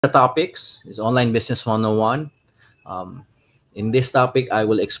The topics is Online Business 101. In this topic, I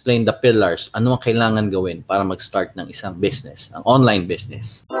will explain the pillars. Ano ang kailangan gawin para mag-start ng isang business, ng online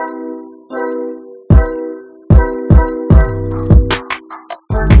business.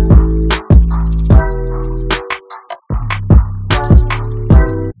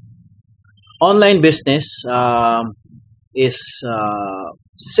 Online business is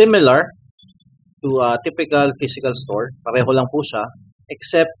similar to a typical physical store. Pareho lang po siya,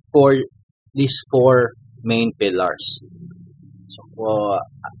 except for these four main pillars. So,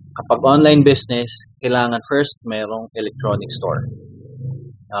 kapag online business, kailangan first merong electronic store.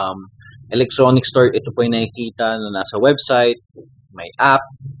 Electronic store, ito po yung nakikita na nasa website, may app,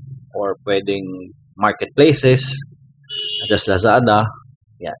 or pwedeng marketplaces, just Lazada.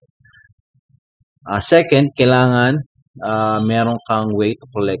 Yan. Second, kailangan meron kang way to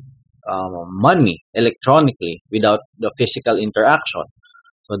collect money electronically without the physical interaction.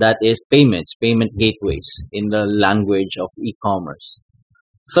 So that is payments, payment gateways in the language of e-commerce.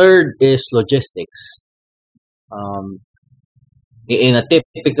 Third is logistics. In a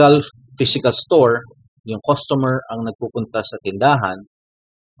typical physical store, yung customer ang nagpupunta sa tindahan.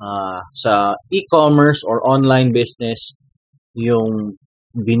 Sa e-commerce or online business, yung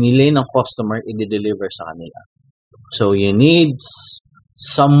binili ng customer, i-deliver sa kanila. So you need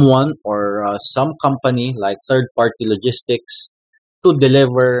someone or some company like third-party logistics to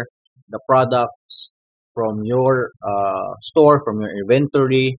deliver the products from your store, from your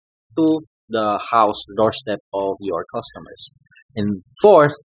inventory to the house doorstep of your customers. And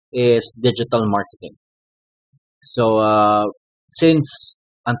fourth is digital marketing. So since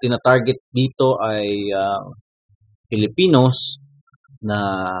ang tina-target dito ay Filipinos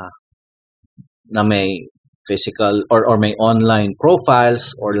na may physical or may online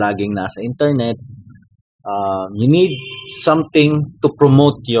profiles or laging nasa internet, you need something to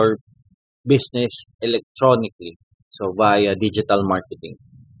promote your business electronically, so via digital marketing.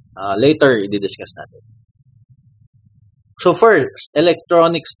 Later, i-discuss natin. So first,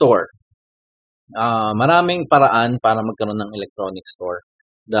 electronic store. Maraming paraan para magkaroon ng electronic store.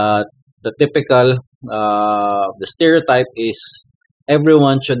 The typical, the stereotype is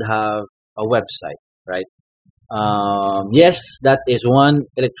everyone should have a website, right? Yes, that is one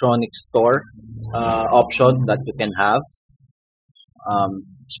electronic store option that you can have.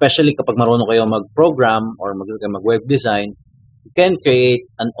 Especially kapag marunong kayo mag-program or mag-web design, you can create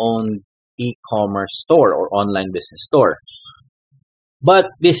an own e-commerce store or online business store. But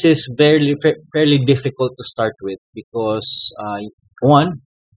this is fairly difficult to start with because one,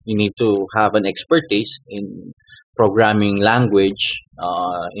 you need to have an expertise in programming language,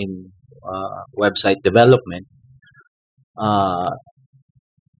 in website development.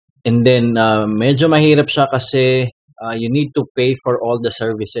 And then medyo mahirap siya kasi you need to pay for all the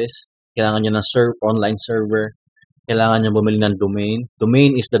services. Kailangan nyo ng online server. Kailangan nyo bumili ng domain.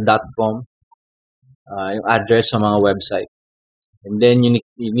 Domain is the .com, yung address sa mga website. And then you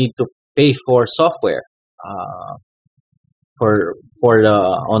need to pay for software for the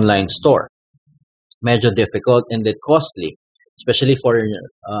online store. Medyo difficult and then costly, especially for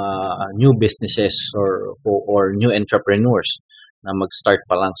new businesses or new entrepreneurs na mag-start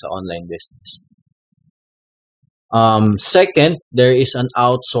pa lang sa online business. Second, there is an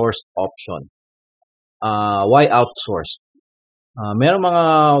outsourced option. Why outsourced? Mayroong mga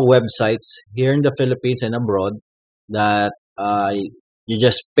websites here in the Philippines and abroad that you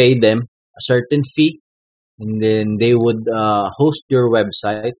just pay them a certain fee and then they would host your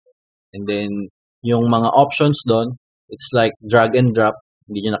website, and then yung mga options doon, it's like drag and drop,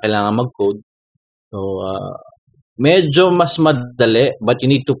 hindi nyo na kailangan mag-code. So medyo mas madali, but you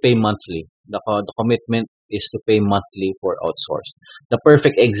need to pay monthly. The commitment is to pay monthly for outsourced. The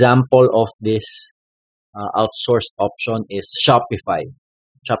perfect example of this outsourced option is Shopify.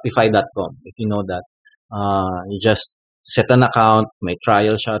 Shopify.com, if you know that. You just set an account, may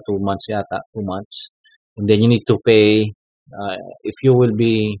trial siya, 2 months yata, 2 months. And then you need to pay, if you will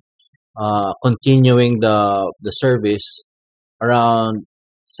be continuing the service, around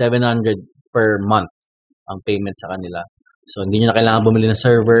 700 per month ang payment sa kanila. So, hindi nyo na kailangan bumili ng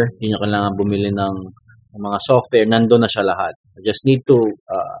server, hindi nyo kailangan bumili ng mga software, nandun na siya lahat. You just need to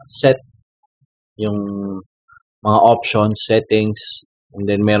set yung mga options, settings, and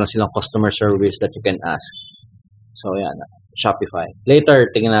then meron silang customer service that you can ask. So, yan, Shopify.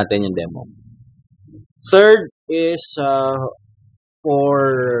 Later, tingnan natin yung demo. Third is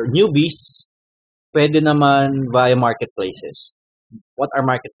for newbies, pwede naman via marketplaces. What are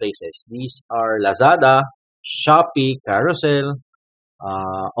marketplaces? These are Lazada, Shopee, Carousel,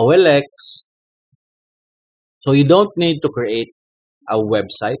 OLX. So you don't need to create a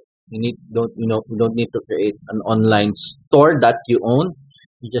website. You don't need to create an online store that you own.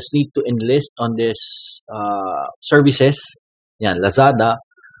 You just need to enlist on this services. Yan, Lazada.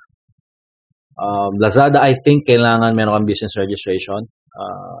 Lazada, I think kailangan meron kang business registration.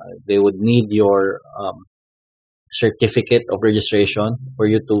 They would need your certificate of registration for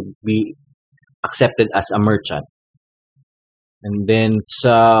you to be accepted as a merchant. And then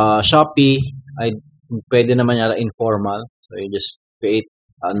sa Shopee, pwede naman yata informal. So you just create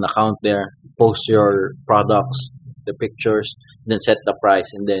an account there, post your products, the pictures, then set the price,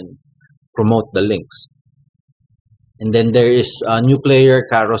 and then promote the links. And then there is a new player,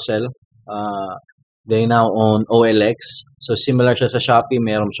 Carousel. They now own OLX. So similar siya sa Shopee,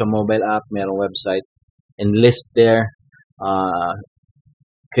 meron siya mobile app, meron website, and list there,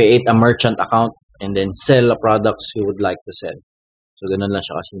 create a merchant account, and then sell the products you would like to sell. So ganun lang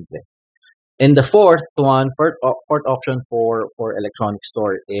siya kasimple. And the fourth option for electronic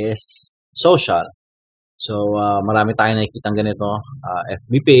store is social. So marami tayong nakikitang ganito,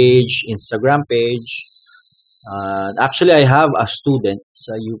 FB page, Instagram page. Actually, I have a student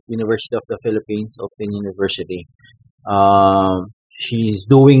sa University of the Philippines, Open University. She's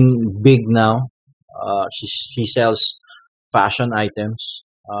doing big now. She sells fashion items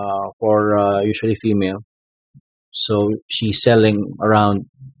for usually female. So she's selling around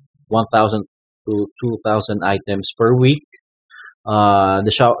 1,000 to 2,000 items per week.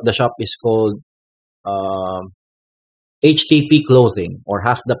 The shop is called HTP Clothing, or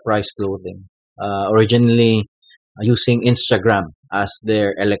Half the Price Clothing. Originally using Instagram as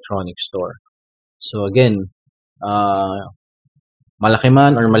their electronic store. So again, malaki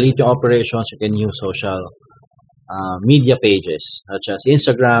man or maliit yung operations, you can use social media pages such as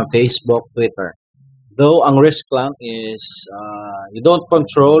Instagram, Facebook, Twitter. Though ang risk lang is you don't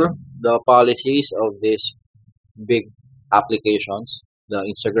control the policies of these big applications, the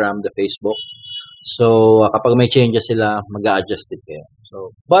Instagram, the Facebook. So kapag may changes sila, mag-a-adjust it kayo.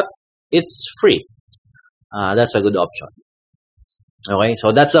 So, but it's free. That's a good option. Okay,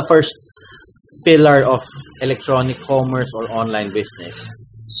 so that's the first pillar of electronic commerce or online business.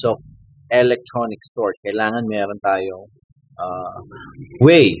 So, electronic store. Kailangan meron tayong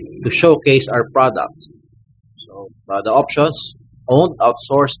way to showcase our products. So, the options, owned,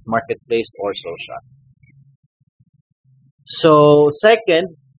 outsourced, marketplace, or social. So, second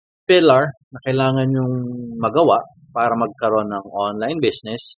pillar na kailangan yung magawa para magkaroon ng online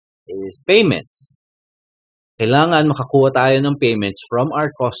business is payments. Kailangan makakuha tayo ng payments from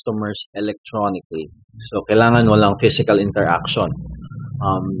our customers electronically. So, kailangan walang physical interaction.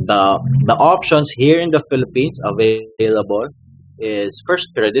 The options here in the Philippines available is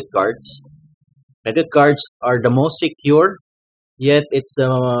first credit cards. Credit cards are the most secure, yet it's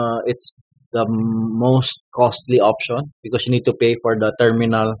the most costly option because you need to pay for the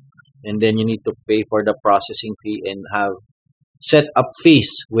terminal and then you need to pay for the processing fee and have set up fees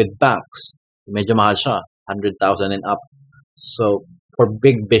with banks. Medyo mahal siya, 100,000 and up. So, for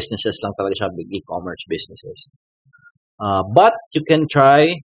big businesses lang talaga siya, big e-commerce businesses. But you can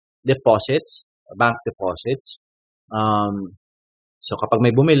try deposits, bank deposits. So, kapag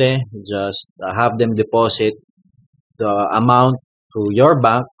may bumili, just have them deposit the amount to your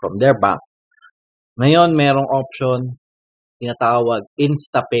bank from their bank. Ngayon, merong option tinatawag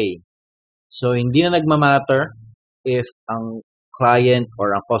InstaPay. So, hindi na nagmamatter if ang client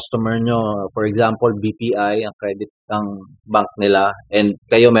or ang customer nyo, for example, BPI, ang credit ng bank nila, and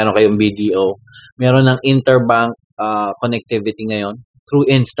meron kayong BDO, meron ng interbank connectivity ngayon through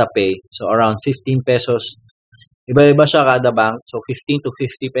InstaPay. So, around 15 pesos. Iba-iba siya kada bank. So, 15 to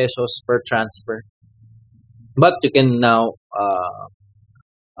 50 pesos per transfer. But you can now,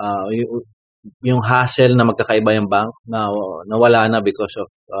 yung hassle na magkakaiba yung bank, nawala na because of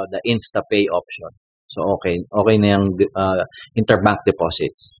the InstaPay option. So, okay na yung interbank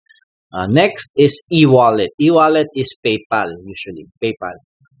deposits. Next is e-wallet. E-wallet is PayPal, usually. PayPal.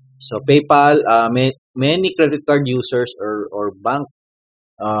 So, PayPal, many credit card users or bank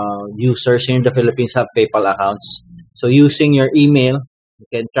users here in the Philippines have PayPal accounts. So, using your email, you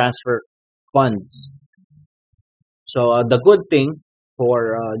can transfer funds. So, the good thing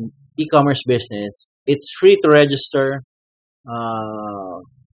for e-commerce business, it's free to register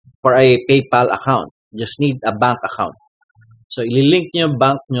for a PayPal account. Just need a bank account. So, ililink nyo yung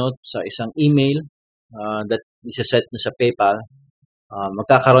bank nyo sa isang email that isa-set nyo sa PayPal.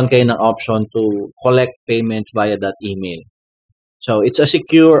 Magkakaroon kayo ng option to collect payments via that email. So, it's a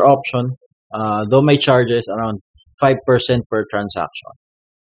secure option, though may charges around 5% per transaction.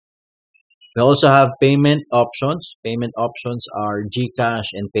 We also have payment options. Payment options are GCash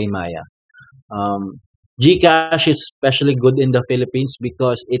and Paymaya. GCash is especially good in the Philippines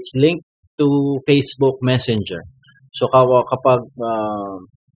because it's linked to Facebook Messenger. So kapag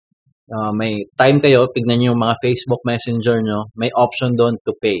may time kayo, tignan niyo yung mga Facebook Messenger nyo, may option doon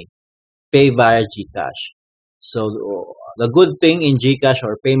to pay. Pay via GCash. So the good thing in GCash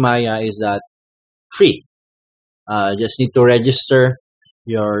or Paymaya is that free. Just need to register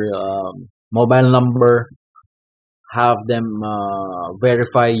your mobile number, have them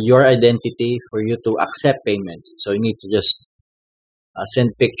verify your identity for you to accept payments. So you need to just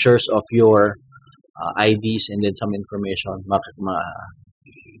send pictures of your IDs and then some information.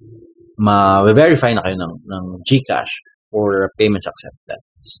 Ma-verify na kayo ng GCash for payments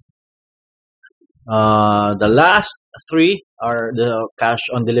acceptance. The last three are the cash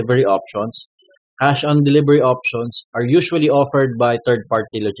on delivery options. Cash on delivery options are usually offered by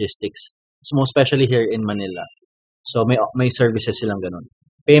third-party logistics, most especially here in Manila. So may services silang ganun.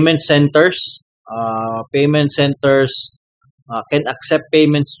 Payment centers can accept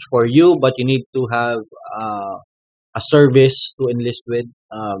payments for you, but you need to have a service to enlist with.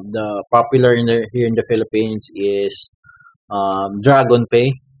 The popular here in the Philippines is Dragon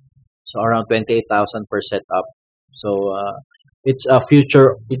Pay. So around 28,000 per setup. So it's an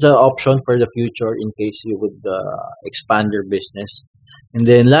option for the future in case you would expand your business. And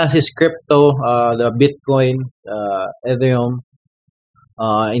then last is crypto, the Bitcoin, Ethereum.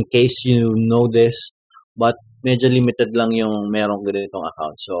 In case you know this, but medyo limited lang yung merong ganitong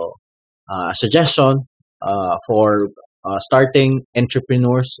account. So a suggestion for starting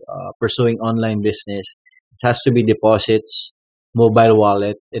entrepreneurs pursuing online business, it has to be deposits, mobile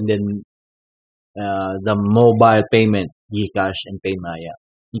wallet, and then the mobile payment, GCash and Paymaya.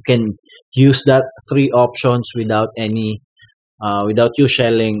 You can use that three options without you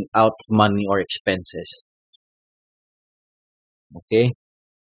shelling out money or expenses. Okay.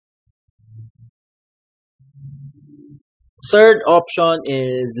 Third option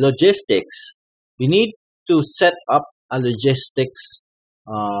is logistics. You need to set up a logistics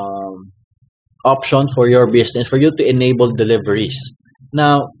option for your business for you to enable deliveries.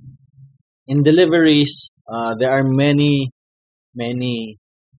 Now, in deliveries, there are many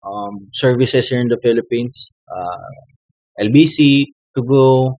services here in the Philippines. LBC, To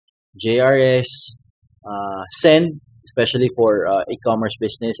Go, JRS, Send, especially for e-commerce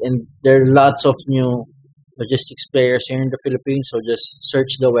business. And there are lots of new logistics players here in the Philippines. So just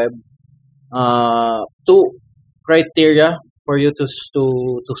search the web. Two criteria for you to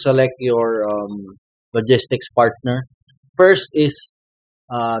select your logistics partner. First is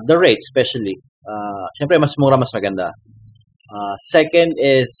the rate, especially. Siyempre, mas mura, mas maganda. Second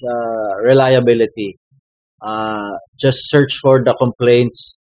is reliability. Just search for the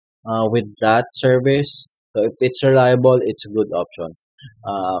complaints with that service. So if it's reliable, it's a good option.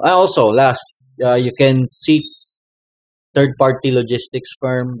 And also, last, you can seek third-party logistics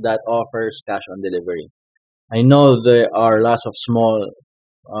firm that offers cash on delivery. I know there are lots of small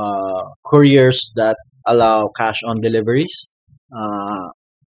couriers that allow cash on deliveries.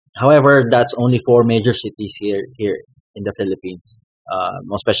 However, that's only for major cities here in the Philippines,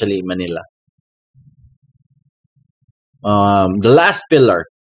 especially Manila. The last pillar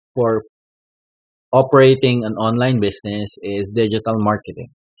for operating an online business is digital marketing.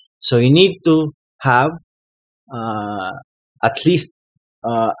 So you need to have at least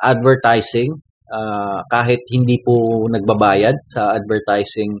advertising, kahit hindi po nagbabayad sa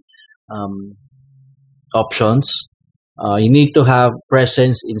advertising options. You need to have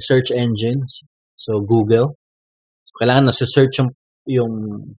presence in search engines, so Google. So, kailangan nasa-search yung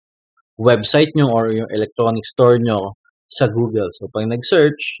website nyo or yung electronic store nyo sa Google. So, pag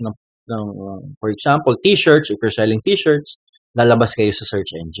nag-search ng for example, t-shirts, if you're selling t-shirts, lalabas kayo sa search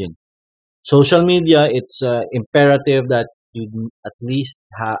engine. Social media, it's imperative that you at least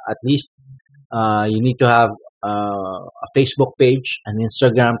you need to have a Facebook page, an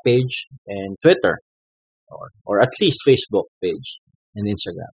Instagram page, and Twitter, or at least Facebook page and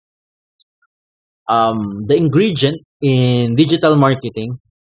Instagram. The ingredient in digital marketing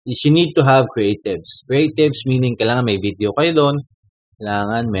is you need to have creatives. Creatives meaning kailangan may video kayo doon,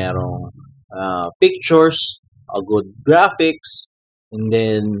 kailangan merong pictures, a good graphics, and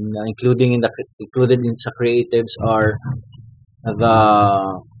then included in sa creatives are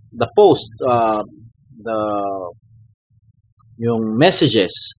the post, yung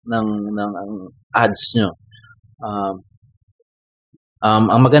messages ng ads nyo.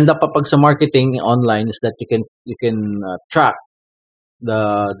 Ang maganda pa pag sa marketing online is that you can track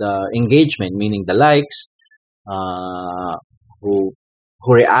the engagement, meaning the likes, who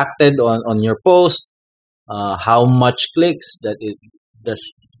reacted on your post, how much clicks that it does,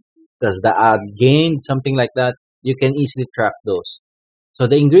 Does the ad gain? Something like that. You can easily track those. So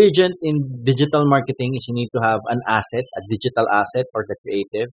the ingredient in digital marketing is you need to have an asset, a digital asset for the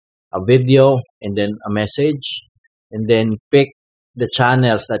creative, a video, and then a message, and then pick the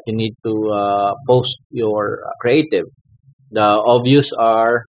channels that you need to post your creative. The obvious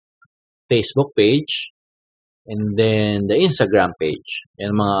are Facebook page and then the Instagram page.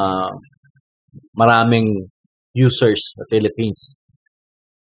 Yan mga maraming users sa Philippines.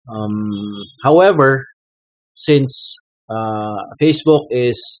 However, since Facebook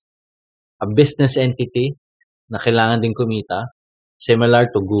is a business entity na kailangan din kumita,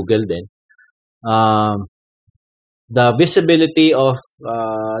 similar to Google din, the visibility of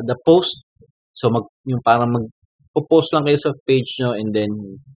the post, so yung parang magpo-post lang kayo sa page nyo and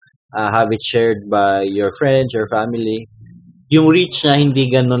then have it shared by your friends, your family, yung reach niya hindi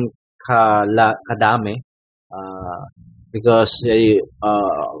ganun kadami because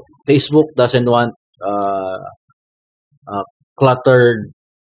Facebook doesn't want cluttered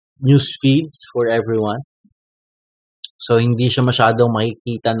news feeds for everyone. So, hindi siya masyadong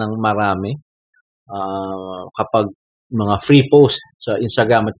makikita ng marami kapag mga free post sa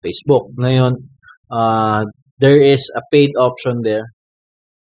Instagram at Facebook. Ngayon, there is a paid option there.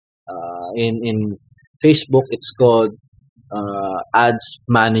 In Facebook, it's called Ads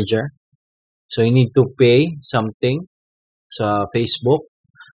Manager. So, you need to pay something sa Facebook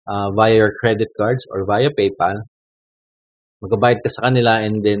via your credit cards or via PayPal. Magbabayad ka sa kanila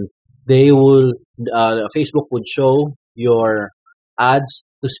and then they will, Facebook would show your ads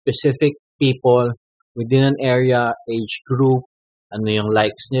to specific people within an area, age group, ano yung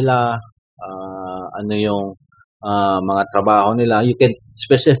likes nila, ano yung mga trabaho nila. You can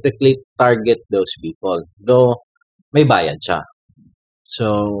specifically target those people. Though, may bayad siya. So,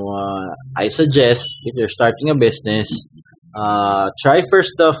 I suggest if you're starting a business, try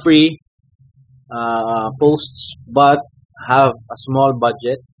first the free posts, but have a small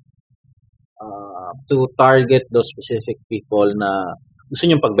budget to target those specific people na gusto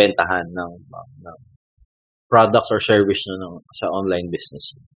nyo pagbentahan ng products or service nyo sa online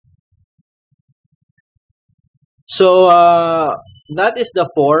business. So, that is the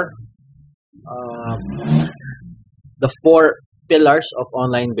four pillars of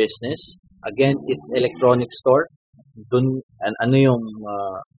online business. Again, it's electronic store. Dun, ano yung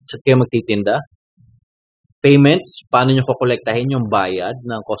saan kayo magtitinda? Payments, paano nyo kukolektahin yung bayad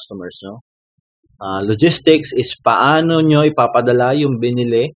ng customers nyo? Logistics is paano nyo ipapadala yung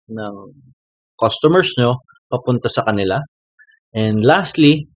binili ng customers nyo papunta sa kanila. And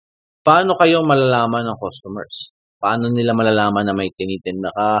lastly, paano kayo malalaman ng customers? Paano nila malalaman na may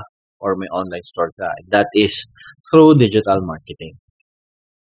tinitinda ka or may online store ka? That is through digital marketing.